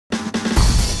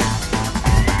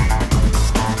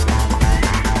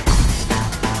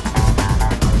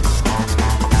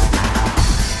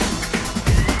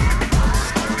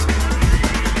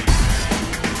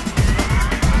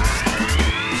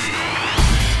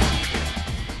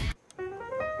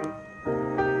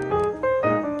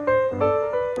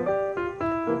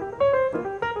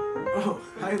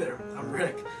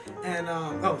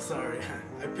sorry.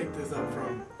 I picked this up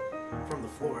from the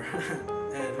floor,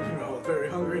 and I was very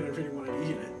hungry and I really wanted to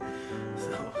eat it.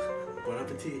 So, bon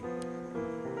appetit.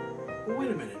 Well,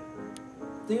 wait a minute.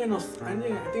 I think I know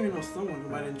someone who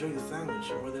might enjoy the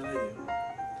sandwich more than I do.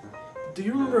 Do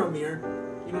you remember Amir?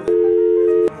 You know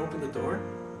that opened the door?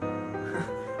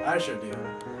 I sure do.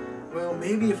 Well,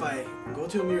 maybe if I go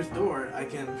to Amir's door, I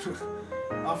can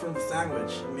offer him the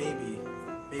sandwich. Maybe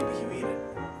he'll eat it.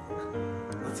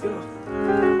 Let's go.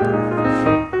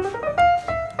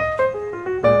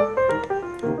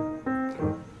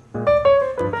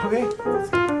 Okay.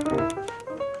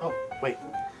 Oh, wait.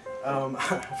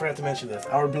 I forgot to mention this.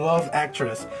 Our beloved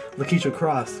actress, Lakeisha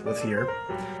Cross, was here.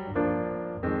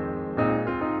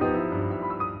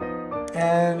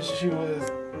 And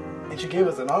she gave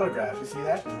us an autograph. You see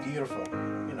that? Beautiful.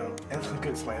 You know, and a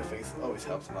good smiley face always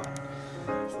helps a lot.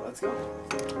 So let's go.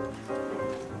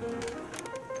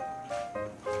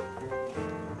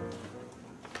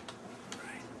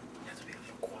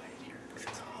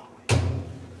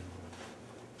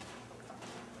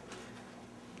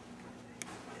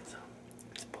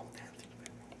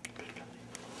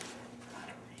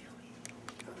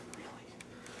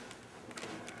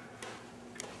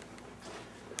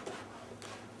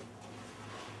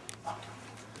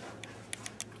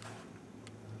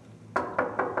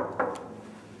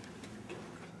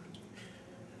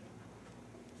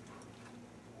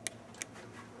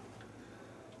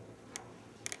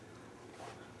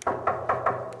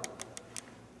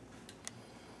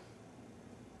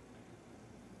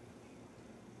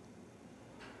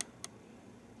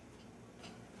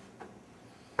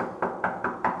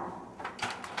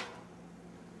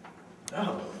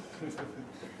 Oh.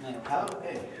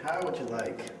 How would you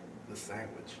like the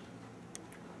sandwich?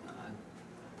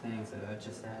 Thanks, I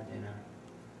just had dinner.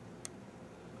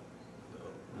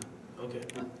 Okay.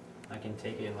 I can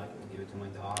take it, like, and give it to my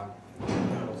dog.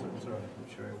 No, it's alright.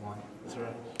 I'm sure it won't. It's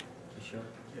alright. You sure?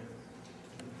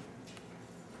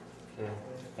 Yeah. Okay.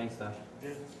 Thanks, Dash. Yeah.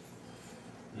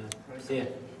 Yeah. See ya.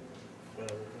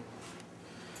 Whatever.